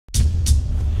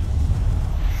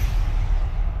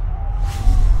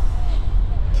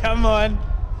Come on.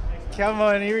 Come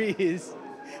on, here he is.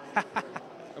 I'm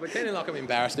pretending like I'm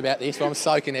embarrassed about this, but I'm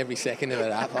soaking every second of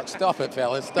it up. Like, stop it,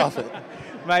 fellas, stop it.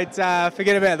 Mate,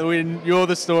 forget about the win. You're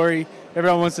the story.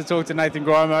 Everyone wants to talk to Nathan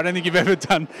Grima. I don't think you've ever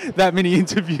done that many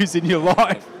interviews in your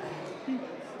life.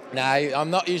 No, I'm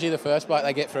not usually the first bloke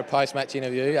they get for a post-match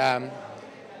interview. And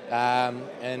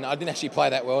I didn't actually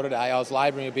play that well today. I was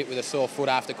labouring a bit with a sore foot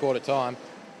after quarter time.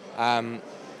 I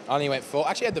only went full.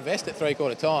 Actually had the vest at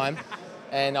three-quarter time.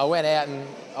 And I went out and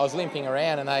I was limping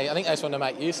around, and I think they just wanted to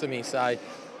make use of me, so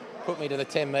put me to the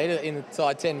 10 metre,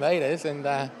 inside 10 metres, and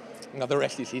the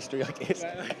rest is history, I guess.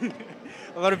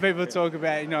 A lot of people talk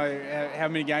about, how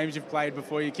many games you've played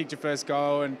before you kicked your first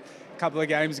goal, and a couple of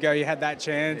games ago you had that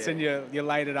chance and you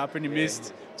laid it up and you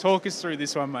missed. Talk us through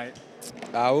this one, mate.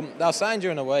 Well, they were saying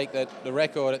during the week that the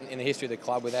record in the history of the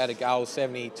club without a goal is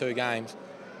 72 games.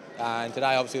 And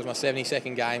today obviously was my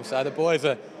 72nd game, so the boys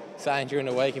are saying during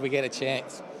the week if we get a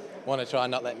chance, want to try and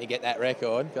not let me get that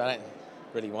record. I don't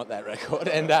really want that record.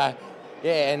 And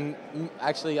and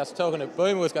actually I was talking to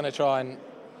Boomer, was going to try and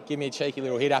give me a cheeky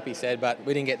little hit up, he said, but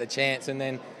we didn't get the chance, and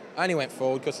then only went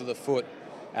forward because of the foot.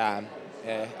 I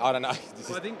don't know, just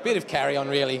a bit of carry on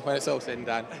really when it's all said and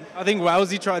done. I think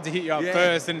Wellesley tried to hit you up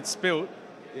first and it spilt,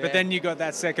 but then you got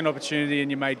that second opportunity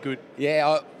and you made good.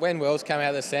 Yeah, when Wells came out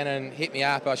of the centre and hit me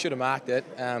up, I should have marked it.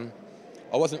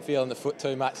 I wasn't feeling the foot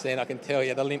too much then, I can tell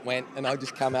you. The limp went and I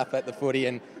just come up at the footy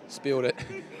and spilled it.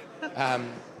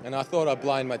 And I thought I'd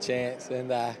blown my chance,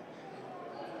 and the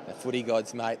footy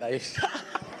gods, mate, they...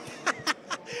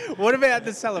 What about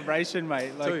the celebration,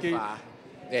 mate? Too far.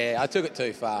 Yeah, I took it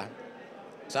too far.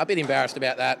 So I'm a bit embarrassed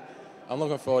about that. I'm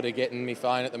looking forward to getting my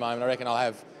phone at the moment. I reckon I'll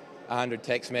have 100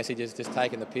 text messages just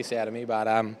taking the piss out of me, but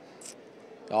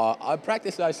I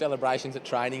practice those celebrations at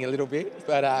training a little bit,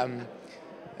 but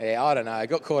yeah, I don't know. I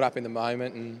got caught up in the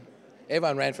moment, and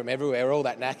everyone ran from everywhere. We're all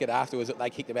that knackered afterwards that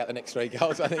they kicked about the next 3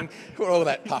 goals, I think. We're all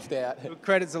that puffed out. Well,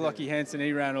 credit to Lockie Hansen.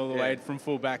 He ran all the way from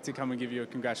full back to come and give you a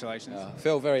congratulations.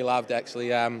 Felt very loved, actually.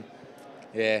 Yeah,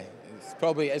 it's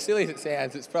probably, as silly as it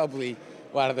sounds, it's probably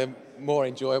one of the more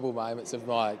enjoyable moments of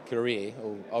my career.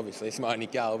 Well, obviously, it's my only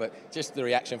goal, but just the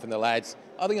reaction from the lads.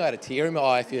 I think I had a tear in my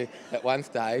eye at one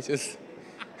stage.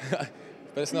 But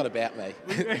it's not about me.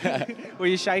 Were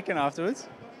you shaking afterwards?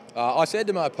 I said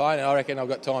to my opponent, I reckon I've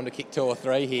got time to kick 2 or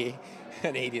 3 here,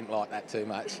 and he didn't like that too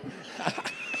much.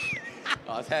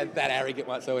 I was that arrogant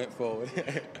once I went forward.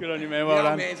 Good on you, man. Well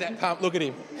done. Man's that pump. Look at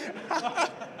him.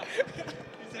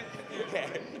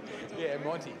 Yeah,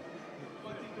 Monty.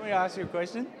 Can we ask you a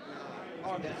question?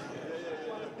 Come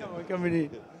on, come in here.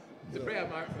 It's a proud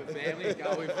moment for the family.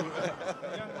 Going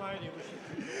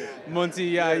Monty,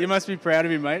 you must be proud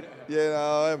of him, mate. Yeah,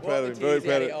 no, I am proud of him. Very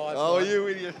proud of him. Oh, you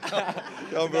idiot.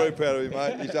 I'm very proud of him,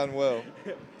 mate. He's done well.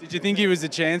 Did you think he was a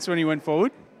chance when he went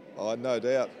forward? Oh, no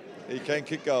doubt. He can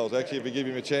kick goals, actually, if we give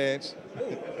him a chance.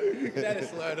 Is that a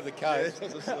slur to the coach? Yeah,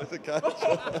 that's a slur to the coach.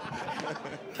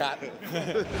 Cut.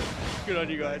 Good on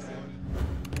you guys.